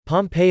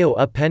Pompeo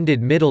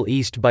upended Middle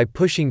East by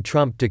pushing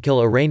Trump to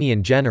kill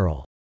Iranian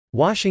general.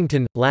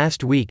 Washington.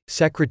 Last week,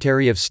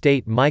 Secretary of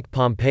State Mike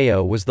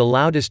Pompeo was the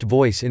loudest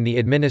voice in the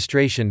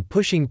administration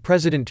pushing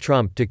President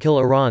Trump to kill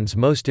Iran's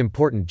most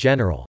important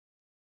general.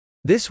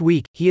 This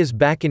week, he is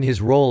back in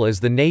his role as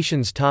the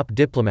nation's top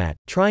diplomat,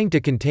 trying to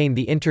contain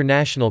the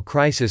international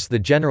crisis the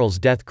general's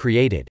death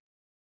created.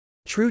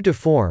 True to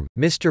form,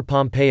 Mr.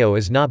 Pompeo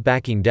is not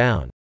backing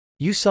down.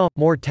 You saw,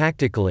 more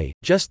tactically,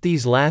 just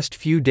these last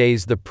few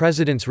days the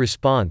president's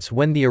response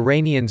when the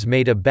Iranians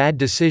made a bad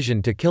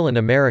decision to kill an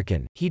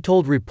American, he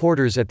told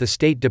reporters at the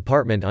State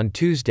Department on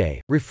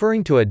Tuesday,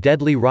 referring to a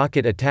deadly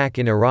rocket attack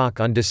in Iraq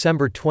on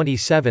December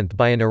 27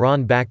 by an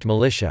Iran-backed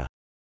militia.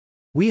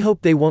 "We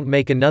hope they won't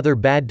make another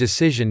bad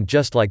decision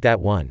just like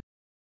that one."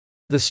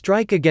 The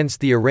strike against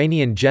the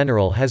Iranian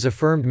general has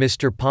affirmed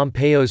Mr.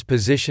 Pompeo's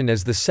position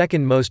as the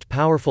second most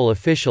powerful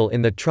official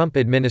in the Trump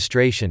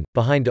administration,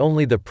 behind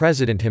only the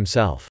president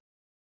himself.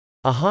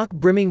 A hawk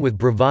brimming with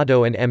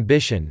bravado and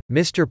ambition,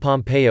 Mr.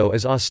 Pompeo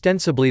is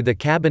ostensibly the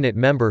cabinet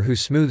member who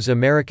smooths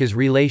America's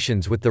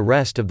relations with the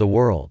rest of the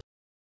world.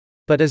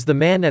 But as the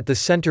man at the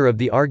center of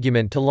the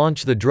argument to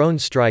launch the drone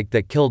strike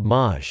that killed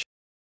Maj.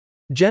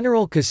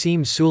 General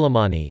Qasem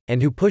Soleimani,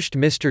 and who pushed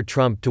Mr.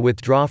 Trump to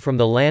withdraw from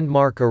the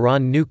landmark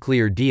Iran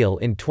nuclear deal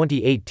in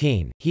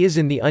 2018, he is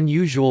in the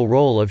unusual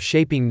role of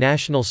shaping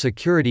national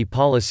security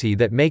policy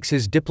that makes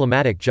his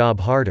diplomatic job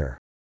harder.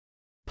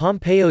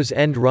 Pompeo's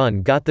end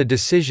run got the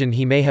decision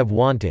he may have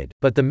wanted,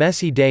 but the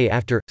messy day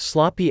after,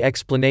 sloppy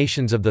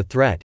explanations of the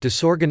threat,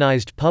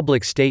 disorganized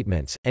public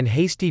statements, and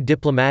hasty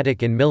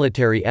diplomatic and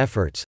military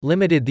efforts,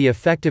 limited the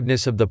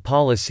effectiveness of the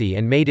policy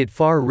and made it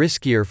far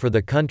riskier for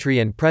the country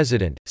and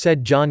president,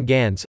 said John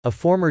Gans, a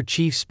former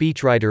chief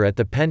speechwriter at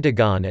the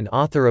Pentagon and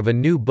author of a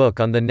new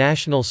book on the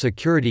National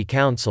Security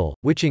Council,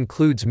 which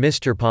includes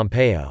Mr.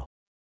 Pompeo.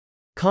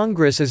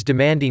 Congress is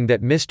demanding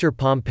that Mr.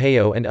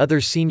 Pompeo and other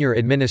senior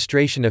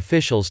administration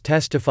officials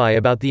testify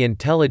about the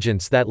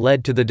intelligence that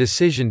led to the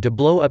decision to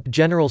blow up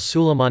General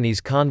Soleimani's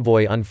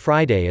convoy on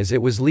Friday as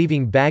it was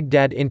leaving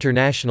Baghdad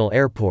International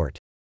Airport.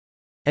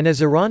 And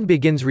as Iran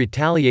begins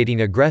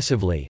retaliating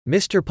aggressively,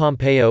 Mr.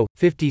 Pompeo,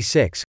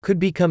 56, could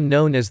become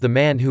known as the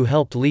man who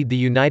helped lead the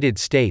United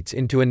States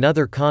into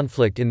another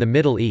conflict in the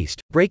Middle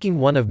East, breaking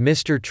one of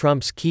Mr.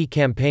 Trump's key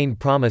campaign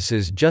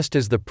promises just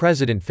as the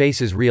president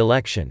faces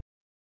re-election.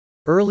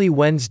 Early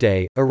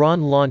Wednesday,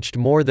 Iran launched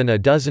more than a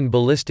dozen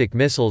ballistic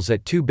missiles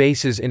at two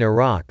bases in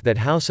Iraq that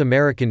house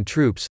American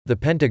troops, the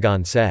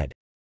Pentagon said.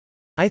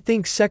 "I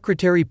think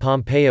Secretary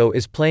Pompeo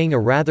is playing a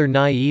rather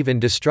naive and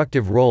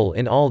destructive role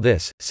in all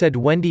this," said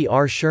Wendy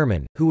R.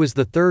 Sherman, who was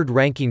the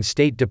third-ranking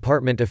State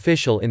Department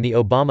official in the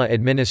Obama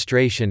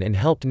administration and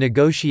helped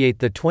negotiate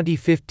the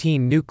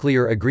 2015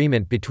 nuclear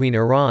agreement between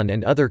Iran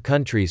and other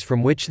countries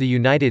from which the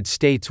United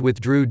States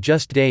withdrew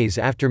just days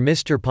after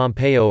Mr.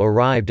 Pompeo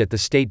arrived at the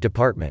State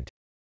Department.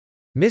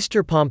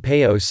 Mr.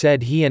 Pompeo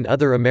said he and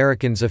other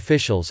Americans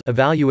officials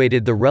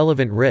evaluated the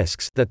relevant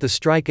risks that the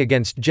strike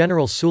against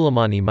General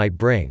Soleimani might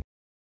bring.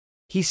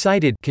 He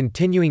cited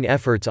continuing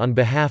efforts on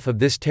behalf of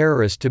this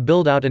terrorist to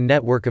build out a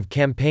network of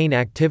campaign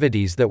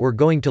activities that were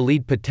going to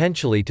lead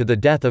potentially to the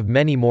death of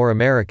many more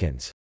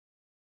Americans.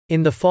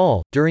 In the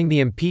fall, during the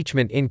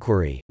impeachment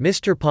inquiry,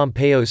 Mr.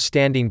 Pompeo's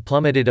standing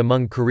plummeted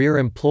among career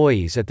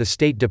employees at the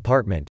State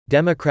Department,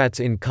 Democrats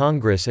in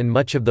Congress and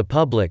much of the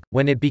public,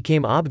 when it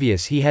became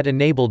obvious he had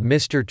enabled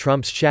Mr.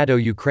 Trump's shadow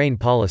Ukraine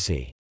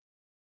policy.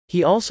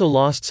 He also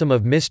lost some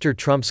of Mr.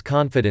 Trump's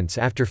confidence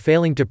after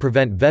failing to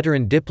prevent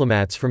veteran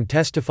diplomats from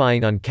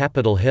testifying on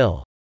Capitol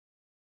Hill.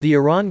 The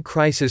Iran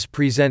crisis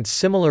presents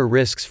similar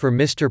risks for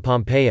Mr.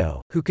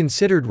 Pompeo, who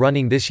considered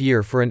running this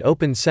year for an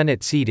open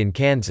Senate seat in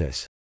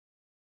Kansas.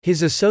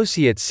 His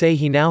associates say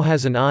he now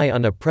has an eye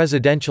on a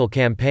presidential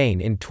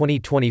campaign in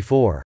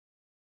 2024.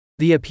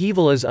 The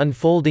upheaval is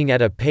unfolding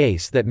at a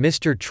pace that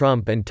Mr.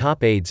 Trump and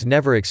top aides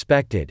never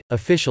expected,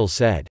 officials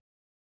said.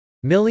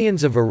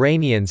 Millions of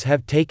Iranians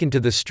have taken to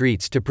the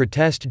streets to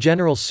protest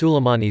General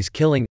Soleimani's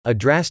killing, a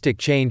drastic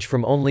change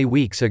from only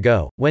weeks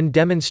ago, when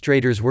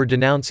demonstrators were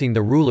denouncing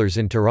the rulers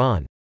in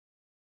Tehran.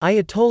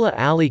 Ayatollah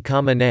Ali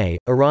Khamenei,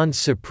 Iran's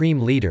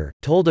supreme leader,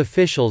 told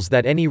officials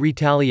that any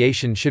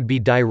retaliation should be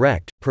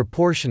direct,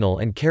 proportional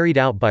and carried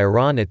out by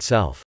Iran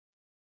itself.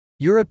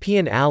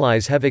 European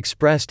allies have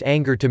expressed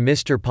anger to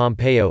Mr.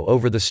 Pompeo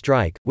over the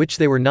strike, which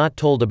they were not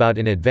told about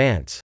in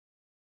advance.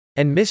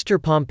 And Mr.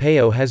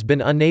 Pompeo has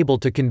been unable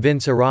to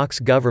convince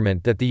Iraq's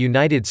government that the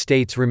United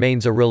States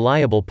remains a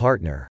reliable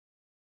partner.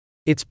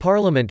 Its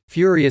parliament,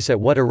 furious at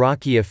what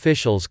Iraqi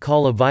officials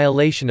call a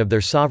violation of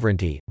their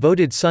sovereignty,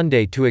 voted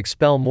Sunday to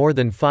expel more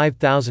than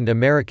 5,000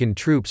 American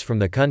troops from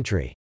the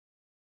country.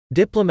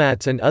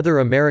 Diplomats and other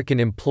American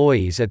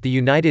employees at the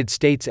United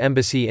States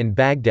Embassy in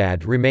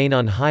Baghdad remain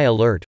on high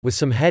alert, with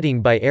some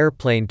heading by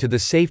airplane to the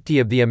safety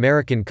of the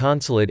American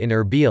consulate in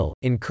Erbil,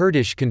 in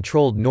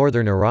Kurdish-controlled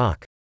northern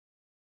Iraq.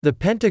 The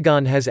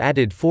Pentagon has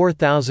added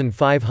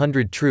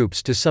 4,500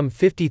 troops to some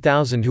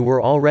 50,000 who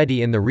were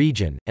already in the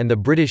region, and the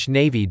British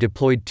Navy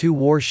deployed 2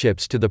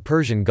 warships to the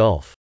Persian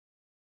Gulf.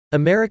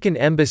 American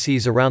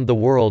embassies around the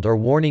world are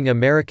warning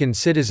American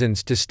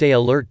citizens to stay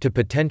alert to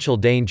potential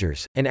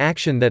dangers, an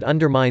action that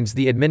undermines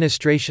the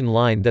administration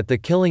line that the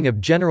killing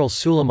of General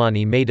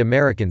Soleimani made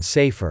Americans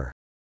safer.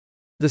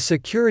 The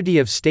security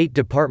of State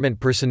Department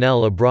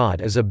personnel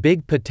abroad is a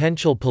big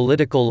potential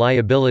political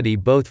liability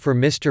both for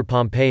Mr.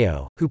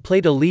 Pompeo, who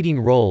played a leading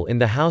role in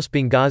the House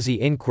Benghazi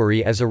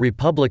inquiry as a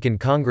Republican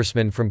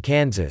congressman from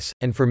Kansas,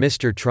 and for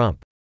Mr.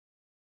 Trump.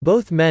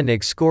 Both men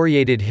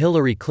excoriated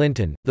Hillary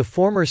Clinton, the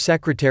former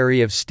Secretary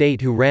of State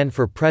who ran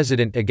for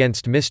president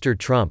against Mr.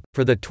 Trump,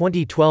 for the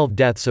 2012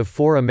 deaths of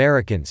 4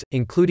 Americans,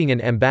 including an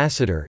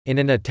ambassador, in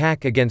an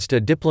attack against a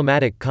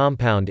diplomatic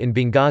compound in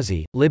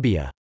Benghazi,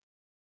 Libya.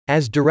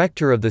 As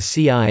director of the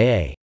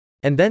CIA,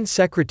 and then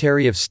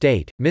Secretary of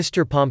State,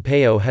 Mr.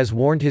 Pompeo has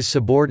warned his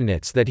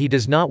subordinates that he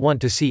does not want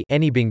to see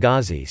any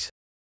Benghazis.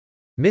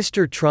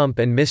 Mr. Trump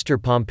and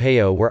Mr.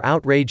 Pompeo were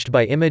outraged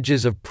by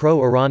images of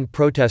pro-Iran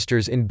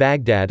protesters in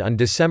Baghdad on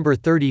December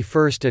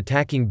 31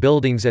 attacking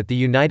buildings at the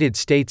United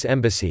States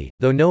Embassy,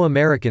 though no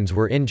Americans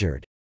were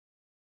injured.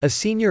 A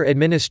senior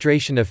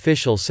administration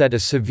official said a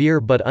severe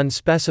but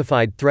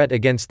unspecified threat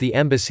against the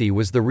embassy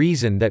was the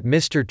reason that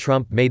Mr.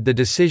 Trump made the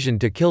decision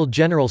to kill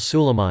General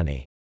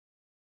Soleimani.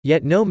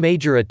 Yet no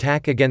major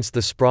attack against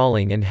the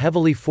sprawling and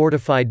heavily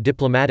fortified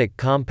diplomatic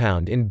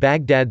compound in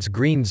Baghdad's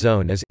Green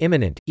Zone is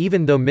imminent,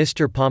 even though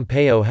Mr.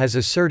 Pompeo has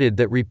asserted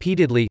that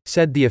repeatedly,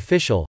 said the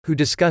official, who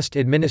discussed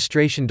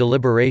administration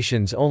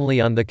deliberations only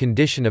on the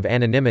condition of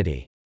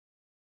anonymity.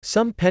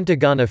 Some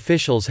Pentagon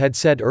officials had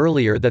said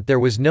earlier that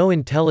there was no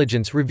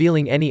intelligence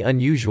revealing any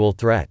unusual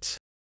threats.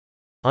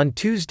 On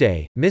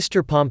Tuesday,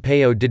 Mr.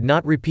 Pompeo did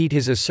not repeat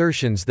his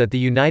assertions that the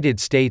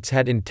United States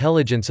had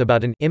intelligence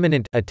about an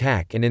imminent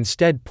attack and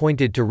instead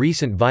pointed to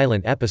recent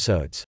violent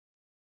episodes.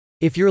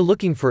 If you're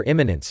looking for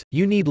imminence,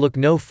 you need look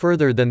no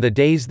further than the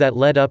days that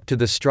led up to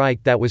the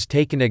strike that was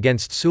taken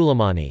against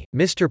Soleimani,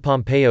 Mr.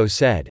 Pompeo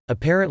said,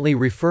 apparently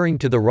referring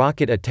to the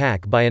rocket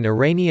attack by an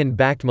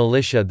Iranian-backed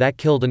militia that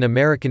killed an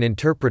American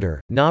interpreter,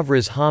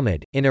 Navraz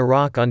Hamid, in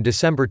Iraq on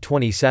December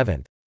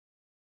 27.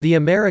 The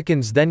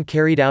Americans then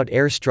carried out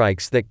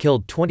airstrikes that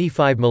killed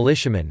 25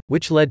 militiamen,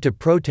 which led to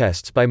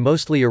protests by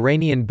mostly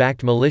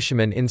Iranian-backed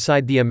militiamen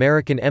inside the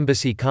American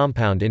embassy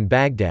compound in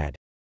Baghdad.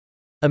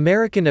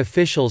 American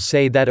officials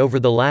say that over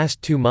the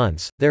last 2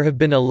 months, there have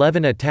been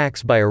 11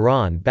 attacks by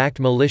Iran-backed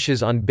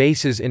militias on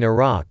bases in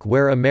Iraq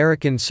where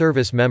American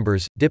service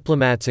members,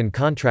 diplomats and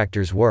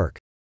contractors work.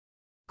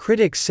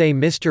 Critics say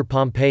Mr.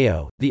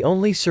 Pompeo, the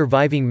only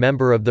surviving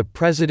member of the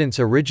president's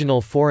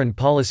original foreign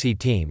policy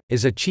team,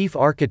 is a chief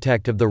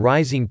architect of the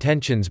rising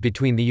tensions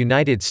between the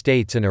United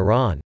States and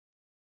Iran.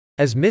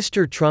 As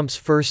Mr. Trump's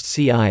first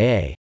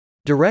CIA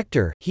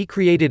director, he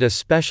created a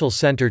special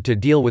center to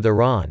deal with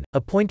Iran,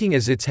 appointing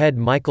as its head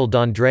Michael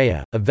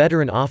D'Andrea, a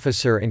veteran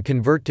officer and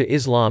convert to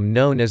Islam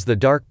known as the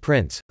Dark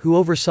Prince, who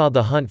oversaw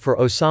the hunt for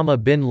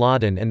Osama bin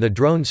Laden and the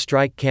drone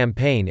strike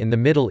campaign in the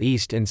Middle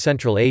East and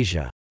Central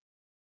Asia.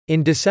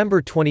 In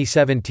December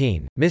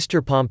 2017,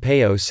 Mr.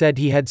 Pompeo said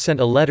he had sent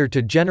a letter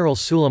to General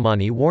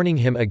Soleimani warning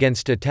him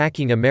against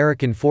attacking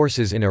American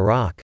forces in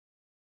Iraq.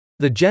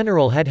 The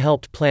general had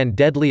helped plan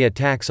deadly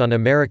attacks on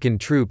American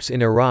troops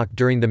in Iraq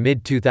during the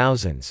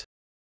mid-2000s.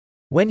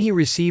 When he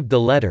received the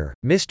letter,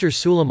 Mr.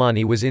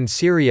 Soleimani was in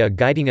Syria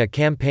guiding a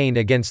campaign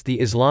against the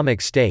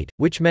Islamic State,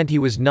 which meant he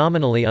was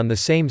nominally on the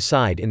same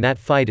side in that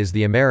fight as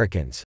the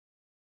Americans.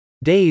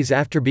 Days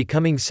after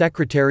becoming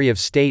Secretary of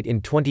State in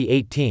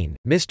 2018,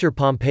 Mr.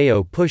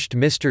 Pompeo pushed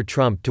Mr.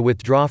 Trump to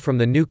withdraw from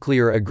the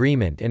nuclear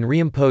agreement and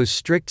reimpose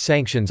strict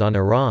sanctions on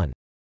Iran.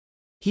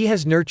 He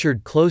has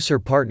nurtured closer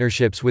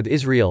partnerships with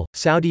Israel,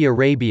 Saudi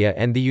Arabia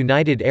and the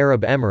United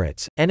Arab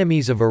Emirates,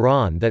 enemies of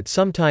Iran that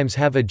sometimes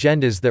have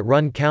agendas that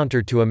run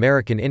counter to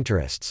American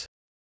interests.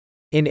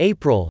 In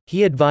April,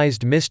 he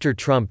advised Mr.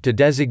 Trump to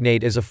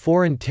designate as a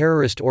foreign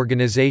terrorist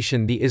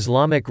organization the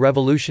Islamic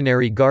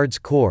Revolutionary Guards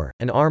Corps,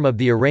 an arm of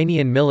the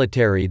Iranian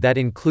military that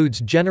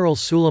includes General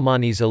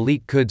Soleimani's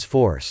elite Quds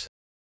force.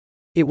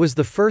 It was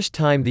the first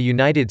time the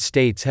United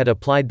States had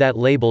applied that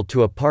label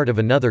to a part of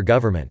another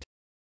government.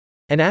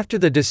 And after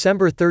the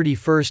December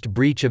 31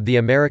 breach of the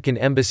American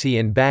embassy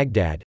in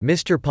Baghdad,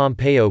 Mr.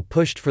 Pompeo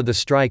pushed for the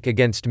strike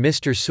against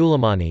Mr.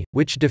 Soleimani,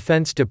 which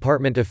Defense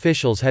Department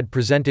officials had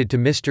presented to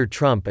Mr.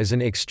 Trump as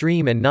an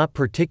extreme and not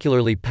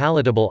particularly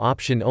palatable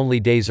option only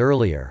days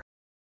earlier.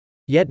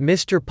 Yet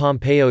Mr.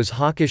 Pompeo's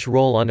hawkish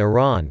role on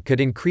Iran could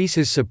increase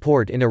his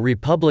support in a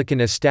Republican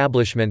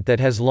establishment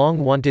that has long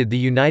wanted the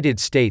United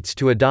States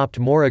to adopt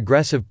more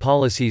aggressive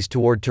policies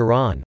toward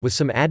Tehran, with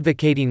some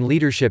advocating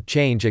leadership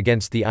change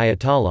against the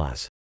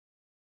Ayatollahs.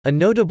 A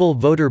notable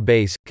voter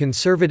base,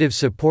 conservative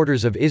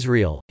supporters of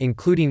Israel,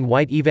 including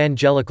white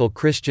evangelical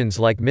Christians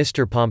like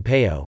Mr.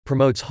 Pompeo,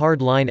 promotes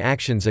hard-line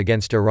actions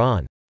against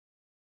Iran.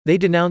 They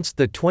denounced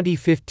the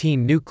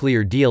 2015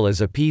 nuclear deal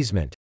as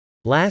appeasement.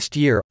 Last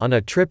year, on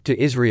a trip to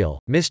Israel,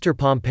 Mr.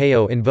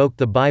 Pompeo invoked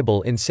the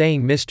Bible in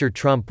saying Mr.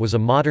 Trump was a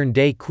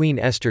modern-day Queen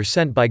Esther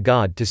sent by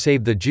God to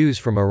save the Jews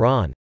from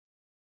Iran.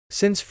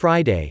 Since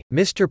Friday,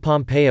 Mr.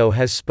 Pompeo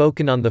has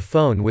spoken on the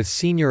phone with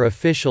senior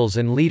officials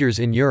and leaders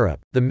in Europe,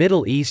 the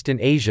Middle East and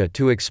Asia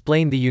to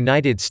explain the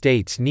United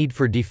States' need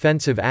for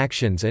defensive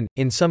actions and,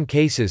 in some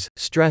cases,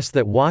 stress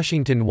that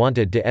Washington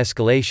wanted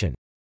de-escalation.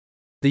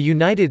 The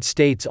United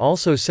States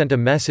also sent a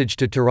message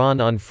to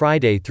Tehran on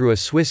Friday through a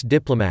Swiss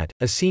diplomat,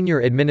 a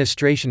senior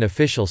administration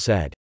official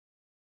said.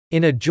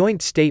 In a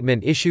joint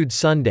statement issued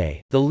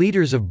Sunday, the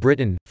leaders of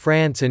Britain,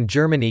 France and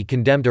Germany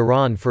condemned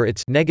Iran for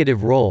its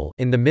negative role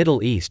in the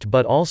Middle East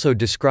but also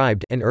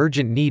described an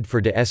urgent need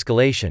for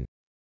de-escalation.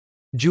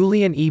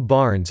 Julian E.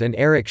 Barnes and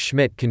Eric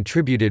Schmidt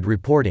contributed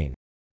reporting.